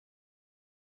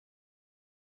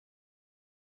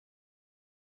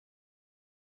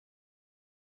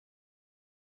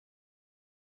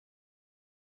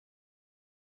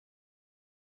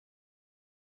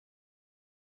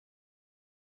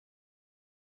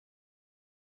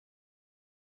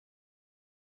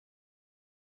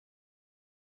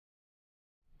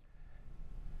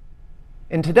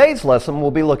In today's lesson, we'll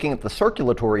be looking at the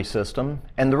circulatory system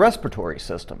and the respiratory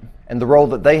system and the role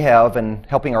that they have in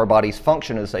helping our bodies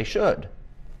function as they should.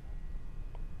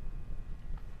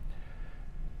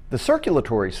 The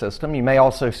circulatory system, you may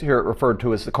also hear it referred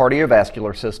to as the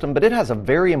cardiovascular system, but it has a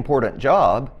very important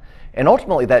job, and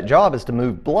ultimately that job is to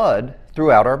move blood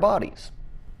throughout our bodies.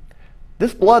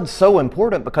 This blood's so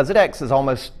important because it acts as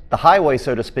almost the highway,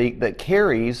 so to speak, that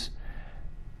carries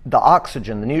the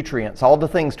oxygen, the nutrients, all the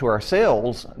things to our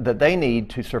cells that they need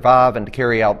to survive and to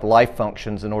carry out the life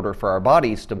functions in order for our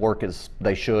bodies to work as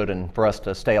they should and for us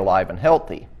to stay alive and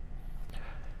healthy.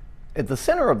 At the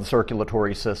center of the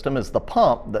circulatory system is the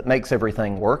pump that makes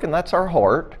everything work, and that's our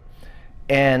heart.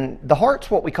 And the heart's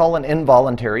what we call an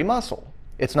involuntary muscle.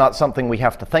 It's not something we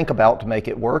have to think about to make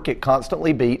it work. It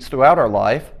constantly beats throughout our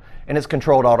life and is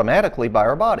controlled automatically by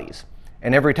our bodies.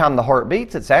 And every time the heart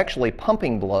beats, it's actually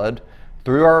pumping blood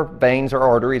through our veins, our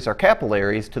arteries, our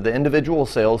capillaries to the individual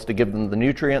cells to give them the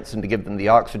nutrients and to give them the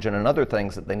oxygen and other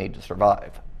things that they need to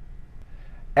survive.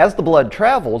 As the blood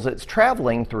travels, it's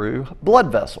traveling through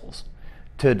blood vessels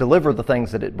to deliver the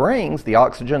things that it brings, the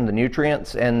oxygen, the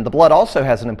nutrients, and the blood also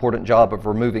has an important job of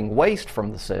removing waste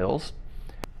from the cells.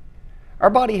 Our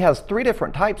body has three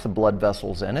different types of blood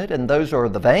vessels in it, and those are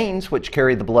the veins, which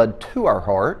carry the blood to our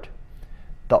heart,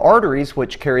 the arteries,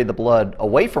 which carry the blood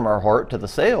away from our heart to the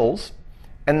cells,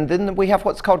 and then we have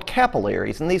what's called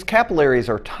capillaries. And these capillaries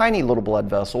are tiny little blood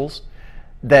vessels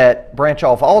that branch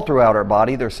off all throughout our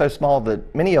body. They're so small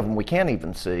that many of them we can't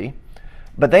even see.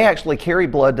 But they actually carry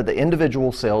blood to the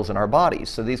individual cells in our bodies.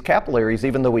 So these capillaries,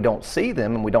 even though we don't see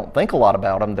them and we don't think a lot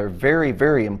about them, they're very,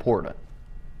 very important.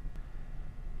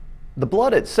 The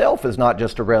blood itself is not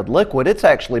just a red liquid. It's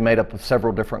actually made up of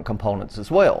several different components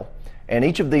as well. And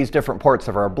each of these different parts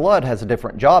of our blood has a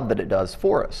different job that it does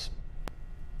for us.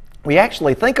 We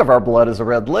actually think of our blood as a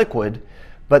red liquid,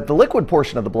 but the liquid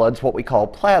portion of the blood is what we call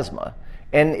plasma.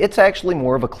 And it's actually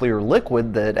more of a clear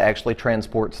liquid that actually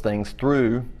transports things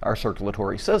through our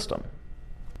circulatory system.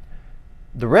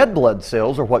 The red blood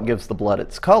cells are what gives the blood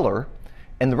its color,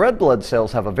 and the red blood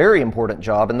cells have a very important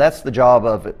job, and that's the job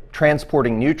of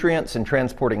transporting nutrients and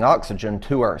transporting oxygen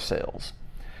to our cells.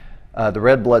 The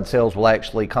red blood cells will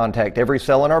actually contact every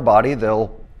cell in our body.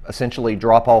 They'll essentially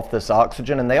drop off this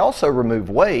oxygen, and they also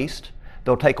remove waste.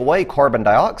 They'll take away carbon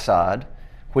dioxide,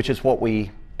 which is what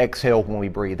we exhale when we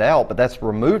breathe out, but that's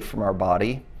removed from our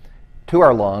body to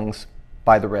our lungs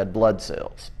by the red blood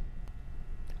cells.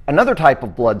 Another type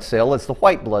of blood cell is the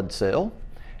white blood cell,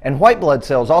 and white blood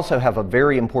cells also have a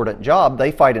very important job.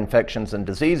 They fight infections and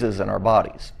diseases in our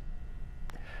bodies.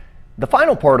 The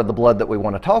final part of the blood that we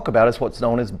want to talk about is what's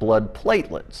known as blood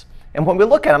platelets. And when we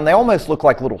look at them, they almost look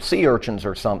like little sea urchins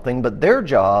or something, but their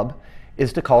job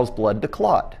is to cause blood to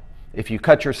clot. If you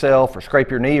cut yourself or scrape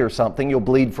your knee or something, you'll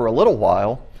bleed for a little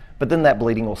while, but then that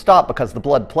bleeding will stop because the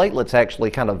blood platelets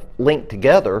actually kind of link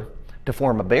together to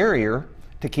form a barrier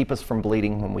to keep us from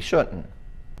bleeding when we shouldn't.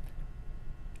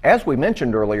 As we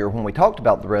mentioned earlier when we talked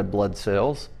about the red blood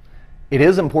cells, it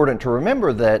is important to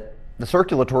remember that the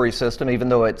circulatory system, even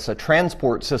though it's a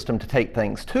transport system to take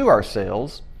things to our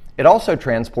cells, it also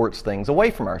transports things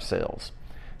away from our cells.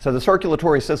 So the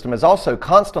circulatory system is also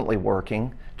constantly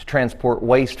working to transport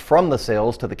waste from the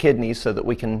cells to the kidneys so that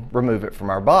we can remove it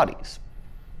from our bodies.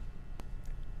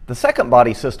 The second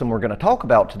body system we're going to talk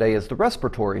about today is the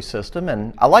respiratory system,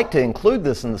 and I like to include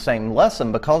this in the same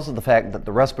lesson because of the fact that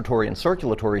the respiratory and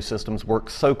circulatory systems work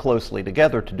so closely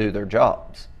together to do their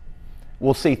jobs.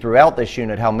 We'll see throughout this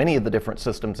unit how many of the different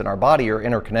systems in our body are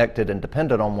interconnected and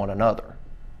dependent on one another.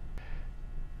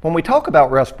 When we talk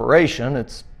about respiration,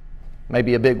 it's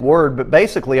maybe a big word, but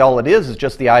basically all it is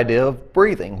just the idea of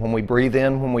breathing. When we breathe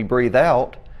in, when we breathe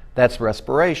out, that's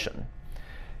respiration.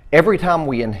 Every time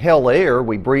we inhale air,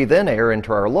 we breathe in air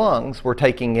into our lungs, we're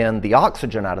taking in the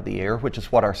oxygen out of the air, which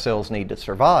is what our cells need to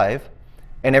survive.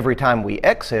 And every time we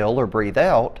exhale or breathe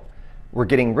out, we're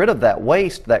getting rid of that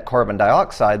waste, that carbon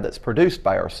dioxide that's produced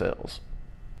by our cells.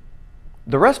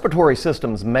 The respiratory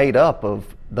system's made up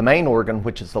of the main organ,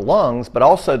 which is the lungs, but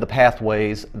also the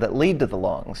pathways that lead to the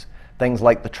lungs. Things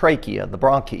like the trachea, the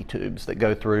bronchi tubes that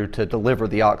go through to deliver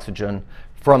the oxygen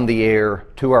from the air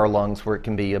to our lungs where it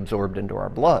can be absorbed into our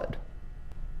blood.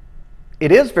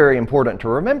 It is very important to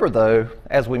remember, though,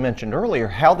 as we mentioned earlier,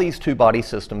 how these two body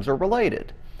systems are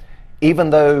related.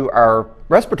 Even though our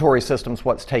respiratory system's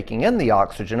what's taking in the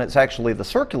oxygen, it's actually the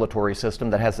circulatory system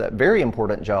that has that very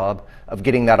important job of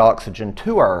getting that oxygen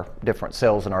to our different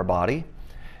cells in our body.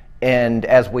 And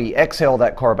as we exhale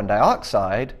that carbon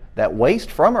dioxide, that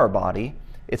waste from our body,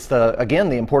 it's again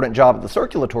the important job of the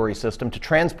circulatory system to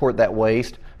transport that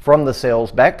waste from the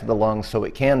cells back to the lungs so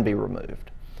it can be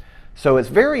removed. So it's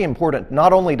very important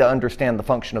not only to understand the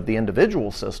function of the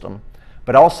individual system,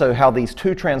 but also how these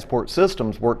two transport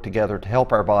systems work together to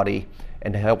help our body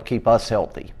and to help keep us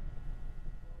healthy.